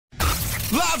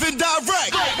Live and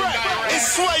direct.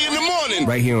 It's Sway in the morning.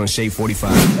 Right here on Shade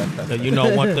 45. You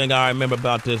know, one thing I remember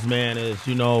about this man is,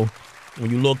 you know,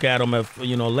 when you look at him, if,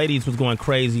 you know, ladies was going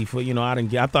crazy for, you know, I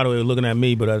thought they were looking at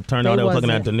me, but it turned out they were looking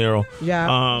at Deniro.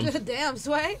 Yeah. Damn,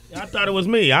 Sway. I thought it was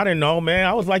me. I didn't know, man.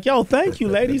 I was like, yo, thank you,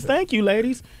 ladies. Thank you,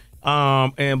 ladies.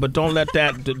 But don't let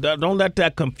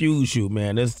that confuse you,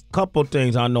 man. There's a couple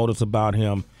things I noticed about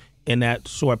him in that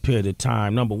short period of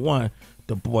time. Number one,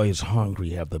 the boy is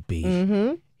hungry of the beat.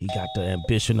 Mm-hmm. He got the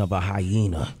ambition of a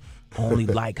hyena. Only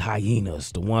like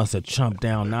hyenas, the ones that chomp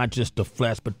down not just the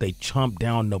flesh, but they chomp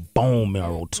down the bone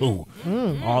marrow too,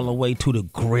 all the way to the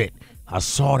grit. I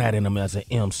saw that in him as an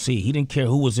MC. He didn't care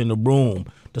who was in the room.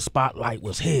 The spotlight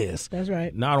was his. That's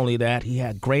right. Not only that, he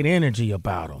had great energy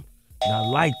about him. And I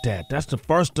like that. That's the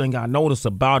first thing I notice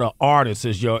about an artist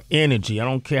is your energy. I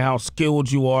don't care how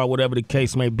skilled you are, whatever the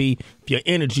case may be. If your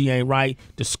energy ain't right,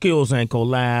 the skills ain't gonna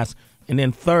last. And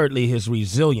then thirdly, his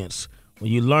resilience.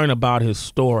 When you learn about his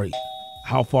story,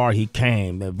 how far he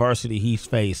came, the adversity he's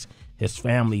faced, his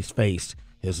family's faced,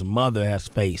 his mother has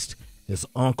faced, his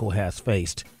uncle has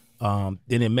faced, then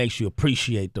it makes you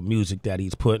appreciate the music that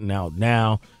he's putting out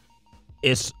now.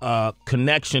 It's a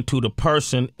connection to the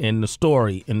person in the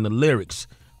story, in the lyrics,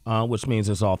 which means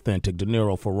it's authentic.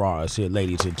 Deniro Farrar is here,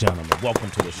 ladies and gentlemen. Welcome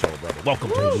to the show, brother. Welcome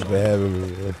to the show. Thanks for having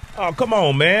me, man. Oh, come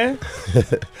on, man.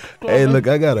 Hey, look,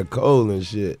 I got a cold and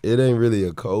shit. It ain't really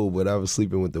a cold, but I was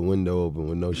sleeping with the window open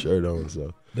with no shirt on,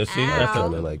 so that's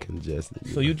kind of like congested.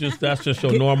 So that's just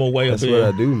your normal way of being. That's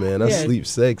what I do, man. I sleep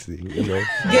sexy, you know.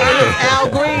 Getting Al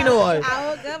Green on.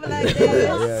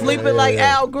 Sleeping like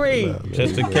Al Green.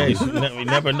 Just in case. You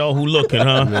never know who looking,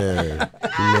 huh? Man,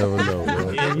 you never know,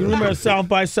 man. Yeah, you remember South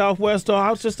by Southwest, though?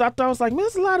 I thought I was like, man,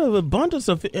 there's a lot of abundance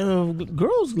of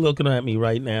girls looking at me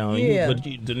right now. Yeah. But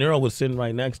Deniro was sitting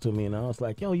right next to me, and I was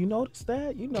like, yo, you noticed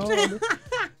that? You know.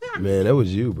 Man, that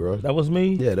was you, bro. That was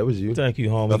me? Yeah, that was you. Thank you,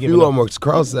 homie. A few of them were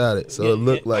cross-eyed, so it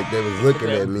looked like they was looking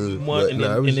at me. One, and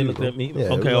then looked at me.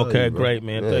 Yeah, okay, you, great,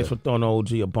 man. Thanks for throwing the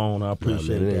OG a bone. I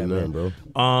appreciate that, man. Bro.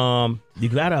 You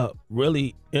got a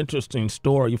really interesting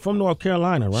story. You're from North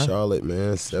Carolina, right? Charlotte,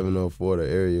 man. 704, the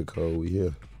area code. We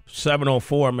here.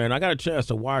 704, man. I got a chance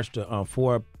to watch the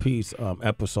 4-piece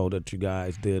episode that you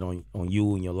guys did on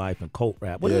you and your life and cult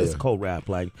rap. What is cult rap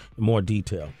like in more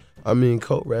detail? I mean,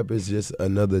 cult rap is just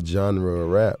another genre of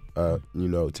rap, you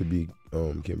know, to be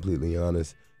completely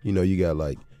honest. You know, you got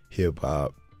like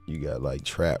hip-hop, you got like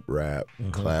trap rap,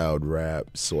 cloud rap,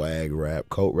 swag rap.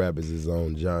 Cult rap is its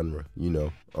own genre, you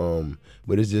know.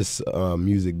 But it's just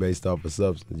music based off of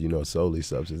substance, you know, solely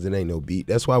substance. It ain't no beat.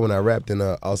 That's why when I rapped in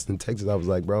Austin, Texas, I was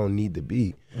like, bro, I don't need the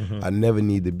beat. I never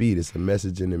need the beat. It's a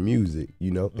message in the music, you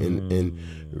know. And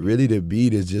really the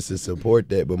beat is just to support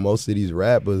that. But most of these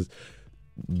rappers,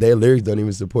 their lyrics don't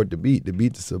even support the beat. The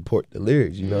beat to support the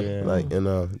lyrics, you know. Like, and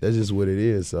that's just what it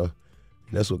is. So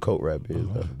that's what cult rap is.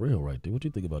 That's real right there. What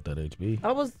you think about that, HB?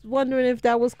 I was wondering if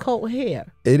that was cult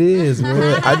hair. It is,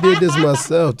 man. I did this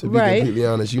myself, to be completely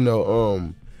honest. You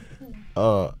know,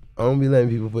 I don't be letting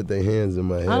people put their hands in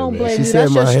my hair. I don't blame She you. said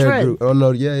That's my your hair strength. grew. Oh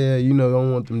no, yeah. You know, I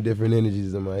don't want them different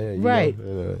energies in my hair. You Right.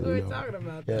 know, We were talking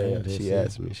about that. Yeah. She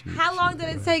asked me. How long did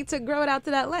it take to grow it out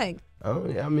to that length?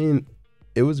 I mean,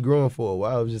 it was growing for a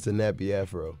while. It was just a nappy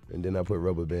afro, and then I put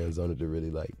rubber bands on it to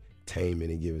really like tame it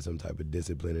and give it some type of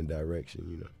discipline and direction.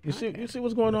 You know. You see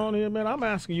what's going on here, man? I'm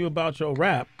asking you about your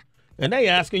rap, and they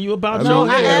asking you about No,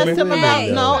 your I hair.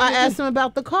 asked him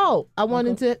about the cult. I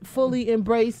wanted to fully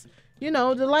embrace, you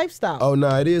know, the lifestyle. Oh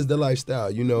no, it is the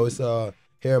lifestyle. You know, it's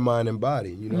hair, mind, and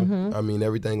body. You know, I mean,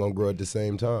 everything gonna grow at the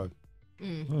same time.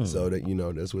 So that, you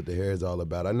know, that's what the hair is all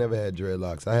about. I never had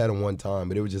dreadlocks. I had them one time,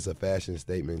 but it was just a fashion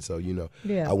statement. So, you know,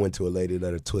 I went to a lady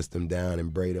that would twist them down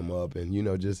and braid them up, and, you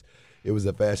know, just it was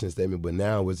a fashion statement. But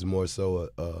now it's more so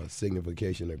a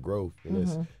signification of growth, and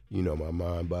it's, you know, my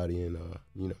mind, body, and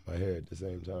you know, my hair at the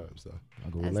same time. So I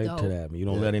can relate to that. You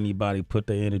don't let anybody put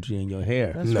their energy in your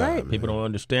hair. That's right. People don't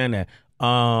understand that.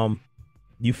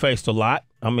 You faced a lot.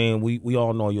 I mean, we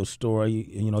all know your story.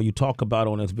 You know, you talk about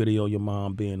on this video your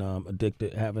mom being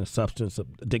addicted to substance,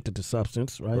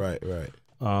 right? Right.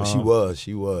 She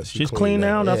was. She's clean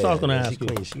now. That's what I was gonna ask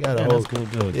you. She got a whole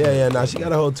she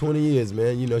got a whole 20 years,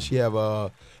 man. You know, she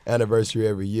have anniversary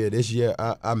every year. This year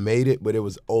I made it, but it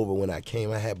was over when I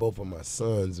came. I had both of my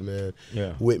sons, man,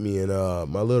 with me, and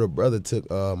my little brother took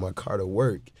my car to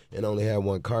work and only had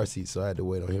one car seat, so I had to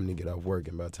wait on him to get off work.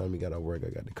 And by the time he got off work, I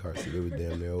got the car seat. It was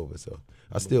damn near over. So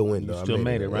I still went though. You still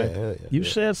made it, right? Yeah, you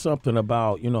said something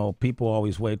about, you know, people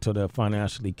always wait till they're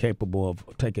financially capable of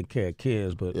taking care of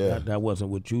kids, but that wasn't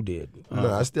what you did.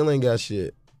 No, I still ain't got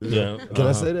shit. Yeah. Can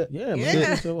I say that? Yeah,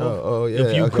 man. Oh, yeah.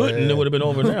 If you okay, couldn't, yeah. it would have been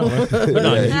over now, right? But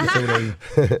no, you can say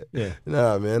what yeah.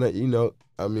 Nah, man. You know,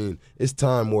 I mean, it's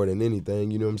time more than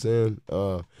anything. You know what I'm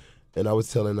saying? And I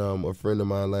was telling a friend of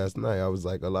mine last night, I was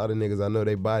like, a lot of niggas I know,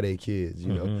 they buy their kids,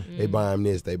 you know. They buy them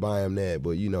this, they buy them that.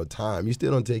 But, you know, time, you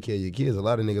still don't take care of your kids. A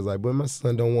lot of niggas like, but my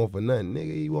son don't want for nothing.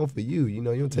 Nigga, he want for you. You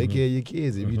know, you don't take care of your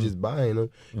kids. If you just buying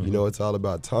them, you know, it's all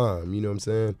about time. You know what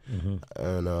I'm saying?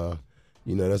 And,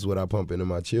 you know, that's what I pump into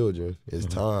my children is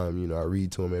time. You know, I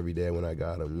read to them every day when I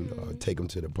got them. You know, I take them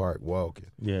to the park walking.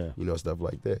 Yeah. You know, stuff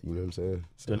like that. You know what I'm saying?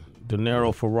 So.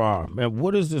 Deniro Farrar. Man,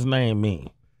 what does this name mean?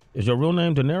 Is your real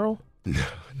name Deniro?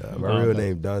 No, my real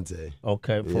name Dante.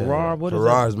 Okay, Farrar. What is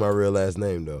Farrar is my real last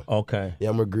name though. Okay. Yeah,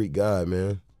 I'm a Greek god,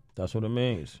 man. That's what it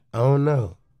means. I don't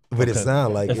know, but it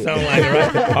sounds like it. It sounds like it,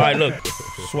 right? All right, look.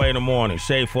 Sway in the morning.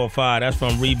 Shade 45. That's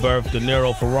from Rebirth.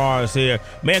 Deniro Farrar is here.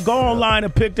 Man, go online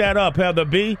and pick that up, Heather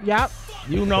B. Yep.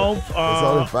 You know. It's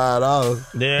only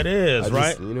 $5. There it is,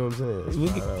 right? You know what I'm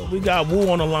saying? We got Woo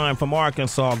on the line from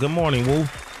Arkansas. Good morning, Woo.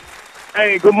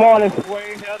 Hey, good morning,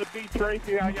 Sway. Heather B.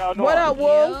 Tracy, how y'all doing? What up,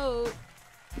 Woo?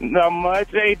 Not much.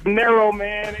 Hey, Deniro,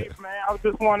 man. Hey, man, I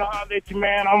just want to holler at you,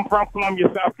 man. I'm from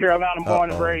Columbia, South Carolina,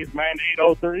 born and raised, man,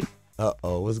 803.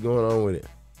 What's going on with it?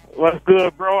 What's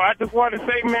good, bro? I just want to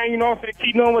say, man, you know what I'm saying?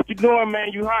 Keep doing what you're doing, man.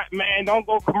 You hot, man. Don't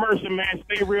go commercial, man.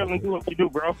 Stay real and do what you do,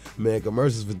 bro. Man,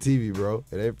 commercials for TV, bro.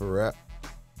 It ain't for rap.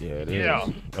 Yeah, it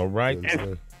is. All right.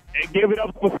 And give it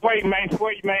up for Sway, man.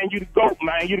 Sway, man, you the GOAT,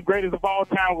 man. You the greatest of all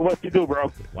time with what you do, bro.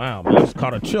 Wow, man. Just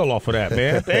caught a chill off of that,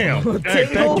 man. Damn. Hey,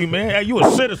 thank you, man. Hey, you a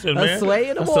citizen, man. Sway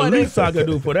in the That's morning. the least I could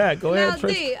do for that. Go ahead, Now,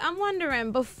 D, I'm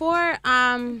wondering, before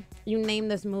you named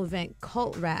this movement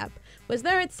cult rap, was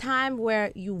there a time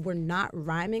where you were not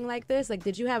rhyming like this? Like,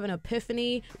 did you have an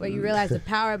epiphany where you realized the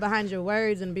power behind your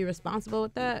words and be responsible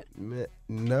with that? Man,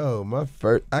 no,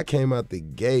 I came out the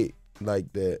gate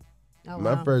like that. Oh,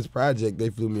 My wow. first project, they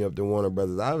flew me up to Warner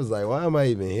Brothers. I was like, why am I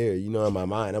even here? You know, in my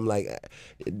mind, I'm like,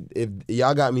 if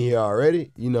y'all got me here already,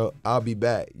 you know, I'll be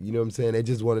back. You know what I'm saying? They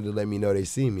just wanted to let me know they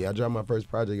see me. I dropped my first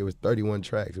project. It was 31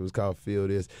 tracks. It was called Feel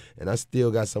This. And I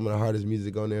still got some of the hardest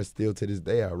music on there still to this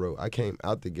day I wrote. I came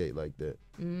out the gate like that.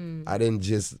 I didn't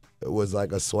just, it was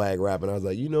like a swag rap. And I was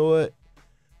like, you know what?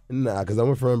 Nah, because I'm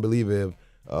a firm believer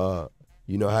of,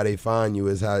 you know, how they find you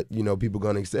is how, you know, people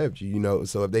going to accept you, you know.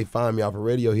 So if they find me off a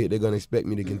radio hit, they're going to expect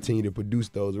me to continue to produce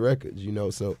those records, you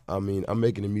know. So, I mean, I'm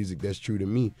making the music that's true to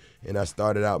me. And I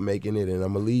started out making it, and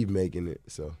I'm going to leave making it.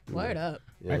 So Word up.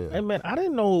 Yeah. Hey, man, I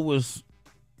didn't know it was,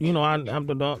 you know, where did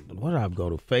I go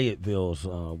to? Fayetteville's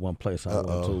one place I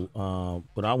went to.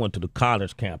 But I went to the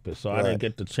college campus, so I didn't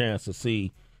get the chance to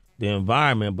see the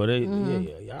environment, but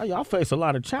y'all face a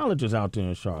lot of challenges out there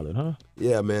in Charlotte, huh?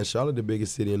 Yeah, man. Charlotte, the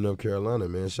biggest city in North Carolina,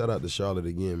 man. Shout out to Charlotte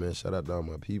again, man. Shout out to all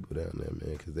my people down there,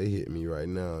 man, because they hit me right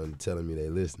now and telling me they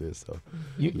listening. So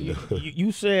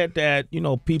you said that, you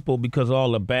know, people, because of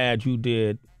all the bad you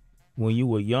did when you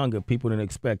were younger, people didn't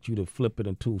expect you to flip it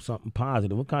into something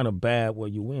positive. What kind of bad were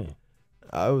you in?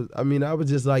 I was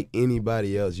just like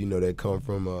anybody else, you know, that come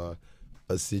from a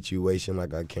situation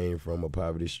like I came from, a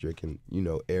poverty-stricken, you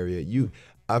know, area.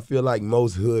 I feel like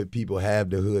most hood people have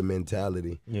the hood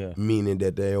mentality, meaning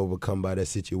that they're overcome by that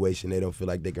situation. They don't feel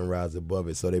like they can rise above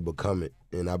it, so they become it,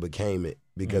 and I became it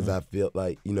because I felt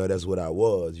like, you know, that's what I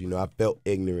was. You know, I felt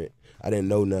ignorant. I didn't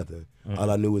know nothing.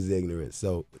 All I knew was ignorance,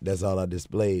 so that's all I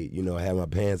displayed. You know, I had my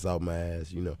pants off my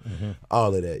ass, you know,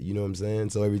 all of that, you know what I'm saying?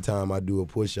 So every time I do a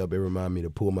push-up, it reminds me to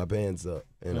pull my pants up,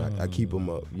 and I keep them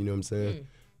up, you know what I'm saying?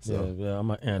 So, yeah,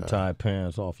 I'm an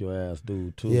anti-pants off your ass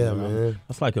dude, too. Yeah, man.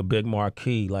 That's like a big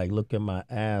marquee, like, look at my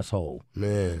asshole.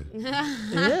 Man.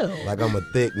 Like I'm a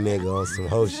thick nigga on some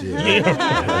hoe shit.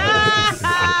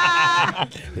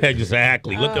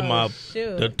 Exactly. Look at my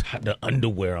the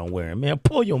underwear I'm wearing. Man,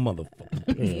 pull your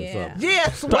motherfucking pants up.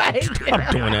 Yes,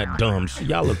 Stop doing that dumb shit.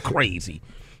 Y'all look crazy.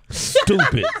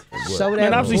 Stupid.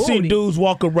 Man, I've seen dudes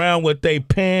walk around with their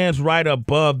pants right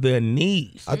above their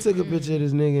knees. I took a picture of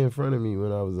this nigga in front of me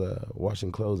when I was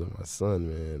washing clothes with my son,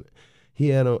 man. He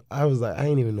had on, I was like, I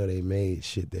didn't even know they made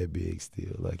shit that big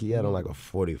still. Like, he had on like a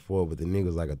 44, but the nigga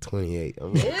was like a 28.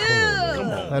 I'm like, come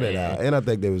on, cut it out. And I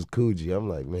think there was Coogee. I'm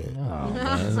like, man. Oh,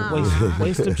 man.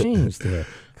 Waste of jeans there.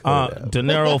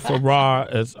 Deniro Farrar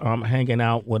is hanging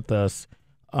out with us.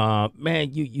 Man,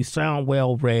 you sound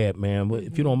well read, man.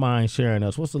 If you don't mind sharing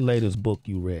us, what's the latest book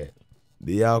you read?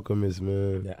 The Alchemist,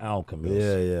 man. The Alchemist.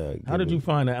 Yeah. How did you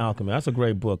find The Alchemist? That's a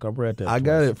great book. I read that. I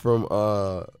got it from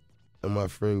my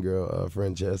friend girl,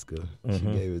 Francesca. She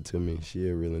gave it to me. She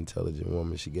a real intelligent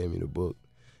woman. She gave me the book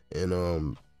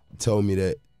and told me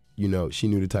that, you know, she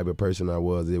knew the type of person I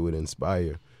was. It would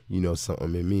inspire,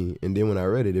 something in me. And then when I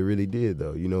read it, it really did,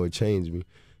 though. It changed me.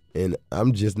 And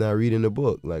I'm just not reading the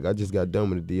book. Like, I just got done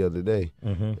with it the other day.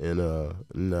 And,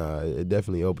 it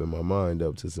definitely opened my mind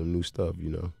up to some new stuff,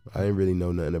 I didn't really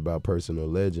know nothing about personal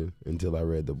legend until I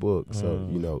read the book.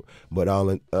 So, but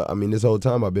this whole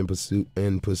time I've been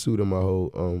in pursuit of my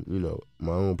whole,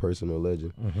 my own personal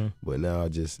legend. But now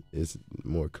it's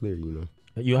more clear,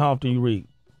 How often you read?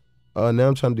 Now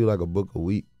I'm trying to do like a book a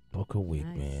week. Book a week,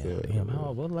 Nice. man. Yeah.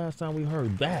 Damn, when the last time we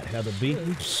heard that, Heather B?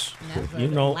 Never.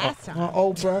 Last time.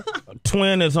 Oprah.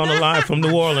 Twin is on the line from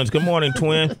New Orleans. Good morning,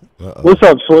 Twin. What's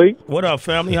up, Sway? What up,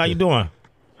 family? How you doing?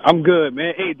 I'm good,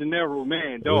 man. Hey, Deniro,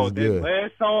 man, dog. That good?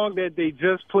 last song that they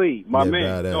just played, my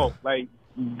man, badass.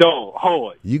 dog,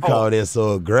 hard. You called in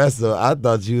so aggressive. I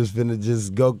thought you was finna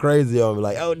just go crazy on me,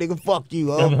 like, oh, nigga, fuck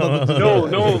you. Oh, fuck you.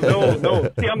 No.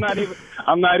 See, I'm a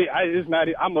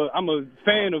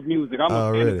fan of music. I'm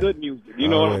a fan of good music. You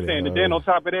know what I'm saying? And then on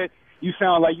top of that, you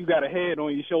sound like you got a head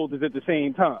on your shoulders at the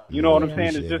same time. You know what I'm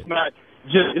saying? It's just not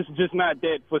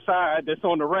that facade that's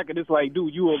on the record. It's like,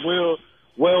 dude, you a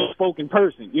well-spoken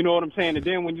person. You know what I'm saying? And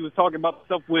then when you was talking about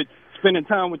stuff with spending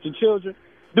time with your children,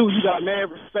 dude, you got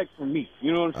mad respect from me.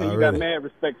 You know what I'm saying? You got mad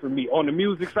respect from me. On the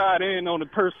music side and on the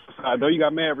personal side, though, you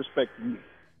got mad respect from me.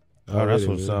 Oh, that's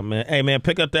what's up, man. Hey, man,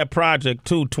 pick up that project,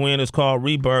 too, Twin. It's called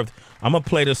Rebirth. I'm going to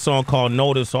play this song called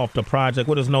Notice off the project.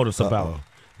 What is Notice about?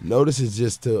 Notice is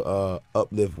just to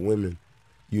uplift women.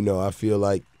 I feel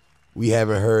like we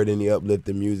haven't heard any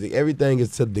uplifting music. Everything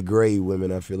is to degrade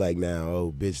women, I feel like now.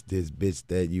 Oh, bitch this, bitch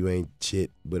that, you ain't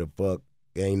shit but a fuck.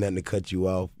 Ain't nothing to cut you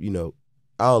off,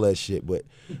 all that shit. But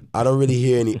I don't really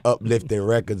hear any uplifting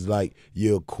records like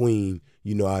you're a queen.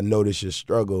 I notice your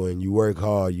struggle and you work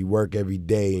hard, you work every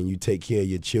day and you take care of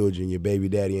your children. Your baby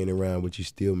daddy ain't around, but you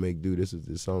still make do. This is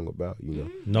this song about,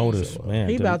 Notice, So, man.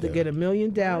 He about to get 1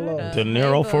 million downloads.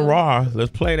 Deniro Farrar. Let's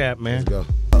play that, man. Let's go.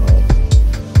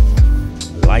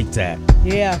 Like that.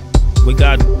 Yeah. We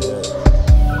got,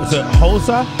 is it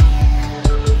Hosa?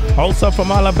 Hosa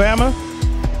from Alabama?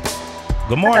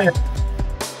 Good morning.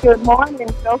 Good morning.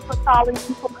 Thanks for calling me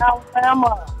from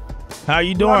Alabama. How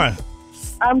you doing?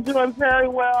 I'm doing very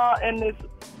well, and it's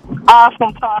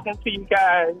awesome talking to you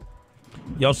guys.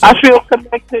 Yo, I feel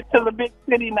connected to the big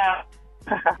city now.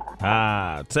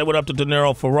 say what up to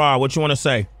Deniro Farrar. What you want to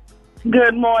say?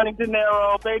 Good morning,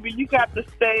 Deniro. Baby, you got the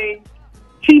stage.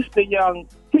 Teach the youth.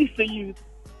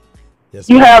 Yes,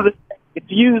 You ma'am. have the stage.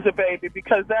 Use it, baby,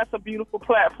 because that's a beautiful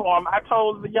platform. I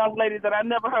told the young lady that I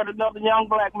never heard another young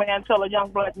black man tell a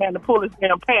young black man to pull his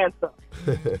damn pants up.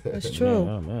 That's true.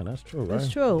 Oh, man, that's true, right? That's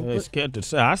true. They're scared to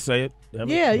say. I say it.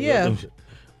 Yeah.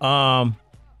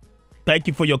 Thank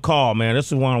you for your call, man. This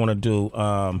is what I want to do.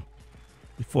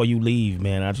 Before you leave,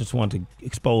 man, I just want to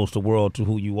expose the world to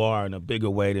who you are in a bigger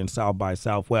way than South by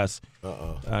Southwest.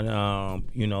 And I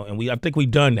think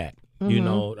we've done that.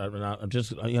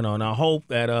 And I hope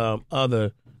that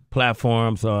other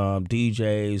platforms,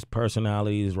 DJs,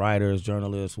 personalities, writers,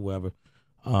 journalists, whoever,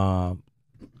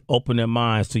 open their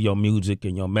minds to your music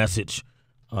and your message.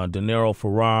 Deniro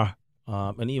Farrar,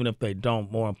 and even if they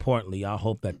don't, more importantly, I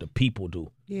hope that the people do.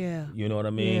 Yeah. You know what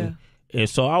I mean? Yeah. And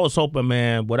so I was hoping,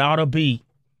 man, without a beat,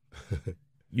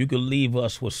 you could leave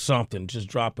us with something. Just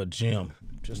drop a gem,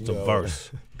 just a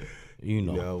verse. You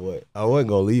know what? I wasn't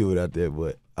gonna leave without that,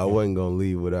 but I wasn't gonna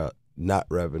leave without not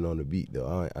rapping on the beat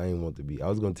though. I ain't want the beat. I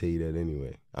was gonna tell you that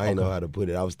anyway. I didn't know how to put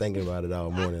it. I was thinking about it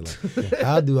all morning. Like,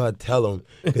 how do I tell them?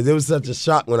 Because it was such a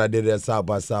shock when I did it at South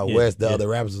by Southwest. The other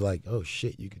rappers was like, "Oh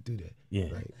shit, you could do that."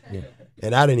 Yeah, right? yeah.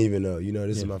 And I didn't even know.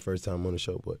 This is my first time on the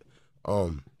show, but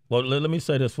well, let me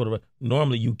say this for the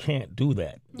normally you can't do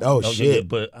that. Oh shit!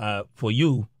 But for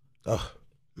you, oh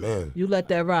man, you let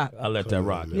that rock. I let that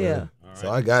rock. Man. Yeah. Right. So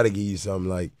I gotta give you something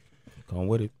like, come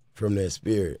with it from that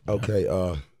spirit.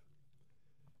 Okay.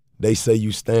 They say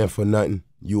you stand for nothing,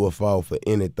 you will fall for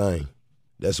anything.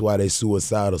 That's why they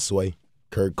suicidal, Sway.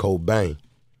 Kurt Cobain.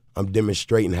 I'm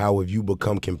demonstrating how if you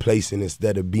become complacent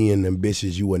instead of being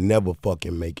ambitious, you will never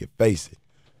fucking make it. Face it.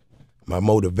 My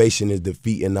motivation is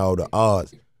defeating all the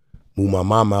odds. Move my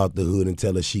mama out the hood and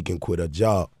tell her she can quit her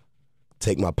job.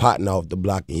 Take my partner off the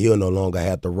block and he'll no longer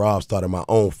have to rob. Started my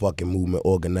own fucking movement,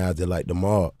 organized it like the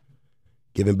mob.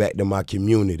 Giving back to my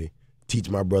community. Teach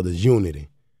my brothers unity.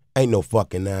 Ain't no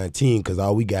fucking 19 cause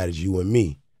all we got is you and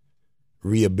me.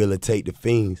 Rehabilitate the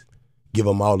fiends. Give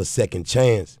them all a second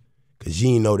chance. Cause you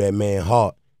ain't know that man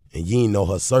heart and you ain't know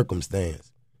her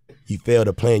circumstance. You fail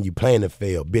to plan, you plan to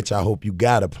fail. Bitch, I hope you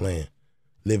got a plan.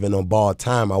 Living on borrowed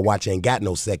time, I watch ain't got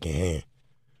no second hand.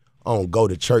 I don't go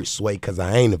to church, Sway, cause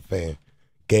I ain't a fan.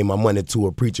 Gave my money to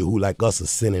a preacher who like us a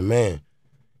sinning man.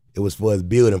 It was for his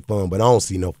building fund, but I don't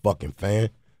see no fucking fan.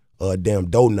 a damn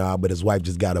doorknob, but his wife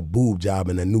just got a boob job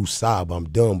and a new sob. I'm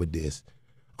done with this.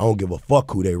 I don't give a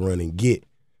fuck who they run and get.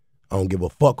 I don't give a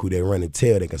fuck who they run and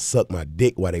tell. They can suck my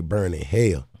dick while they burn in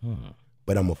hell.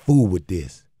 But I'm a fool with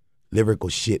this. Lyrical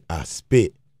shit I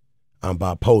spit. I'm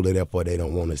bipolar, therefore they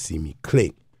don't want to see me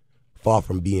click. Far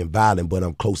from being violent, but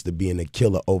I'm close to being a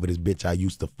killer over this bitch I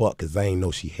used to fuck, cause I ain't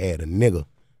know she had a nigga.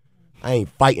 I ain't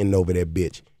fighting over that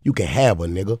bitch. You can have a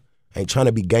nigga. I ain't trying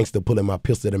to be gangster pulling my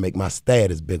pistol to make my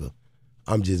status bigger.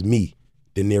 I'm just me,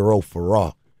 Deniro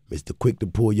Farrar. Mr. Quick to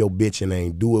pull your bitch and I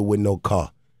ain't do it with no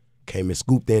car. Came and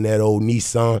scooped in that old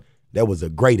Nissan. That was a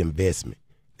great investment.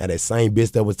 Now that same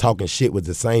bitch that was talking shit was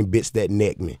the same bitch that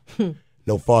necked me.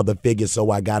 No father figure,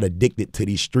 so I got addicted to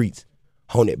these streets.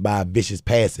 Haunted by a vicious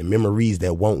past and memories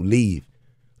that won't leave.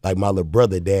 Like my little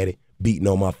brother daddy beating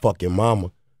on my fucking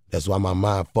mama. That's why my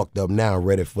mind fucked up now and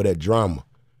ready for that drama.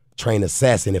 Trained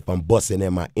assassin if I'm busting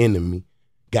at my enemy.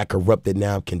 Got corrupted,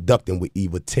 now I'm conducting with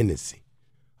evil tendency.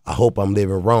 I hope I'm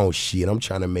living wrong, shit, I'm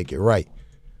trying to make it right.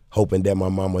 Hoping that my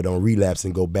mama don't relapse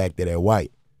and go back to that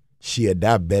white. She a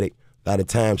diabetic, a lot of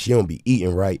times she don't be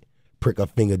eating right. Prick her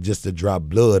finger just to drop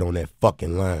blood on that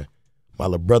fucking line. My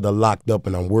little brother locked up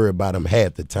and I'm worried about him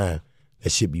half the time.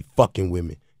 That shit be fucking with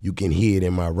me. You can hear it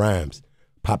in my rhymes.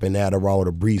 Popping Adderall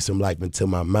to breathe some life into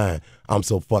my mind. I'm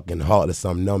so fucking heartless,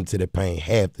 I'm numb to the pain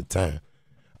half the time.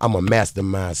 I'm a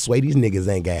mastermind. Sway, these niggas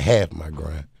ain't got half my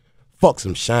grind. Fuck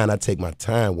some shine, I take my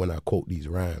time when I quote these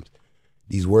rhymes.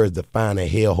 These words define a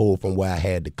hellhole from where I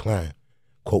had to climb.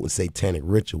 Quoting satanic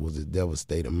ritual was the devil's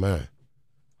state of mind.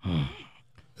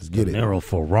 Let's get it. Deniro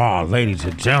Farrar, ladies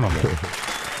and gentlemen.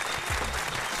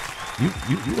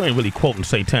 You ain't really quoting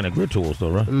satanic rituals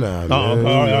though, right? Nah,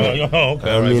 man.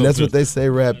 Okay, I mean, that's what they say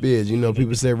rap is. You know,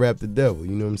 people say rap the devil.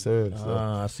 You know what I'm saying? So,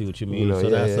 I see what you mean. You know, so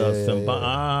yeah, that's a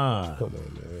yeah. Come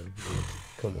on, man.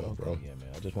 Come on, bro. Yeah, man.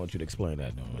 I just want you to explain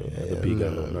that, though. Man. The P got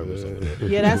a little nervous over there.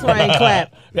 Yeah, that's why I ain't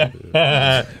clap.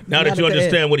 Now that you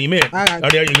understand what he meant. Oh,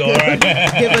 there you go. All right.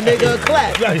 Give a nigga a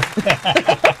clap.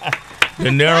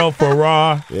 Deniro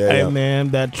Farrar. Hey, man,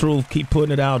 that truth. Keep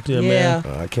putting it out there, man.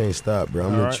 I can't stop, bro.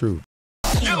 I'm the truth.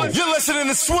 You're listening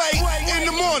to Sway in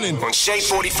the morning on Shade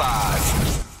 45.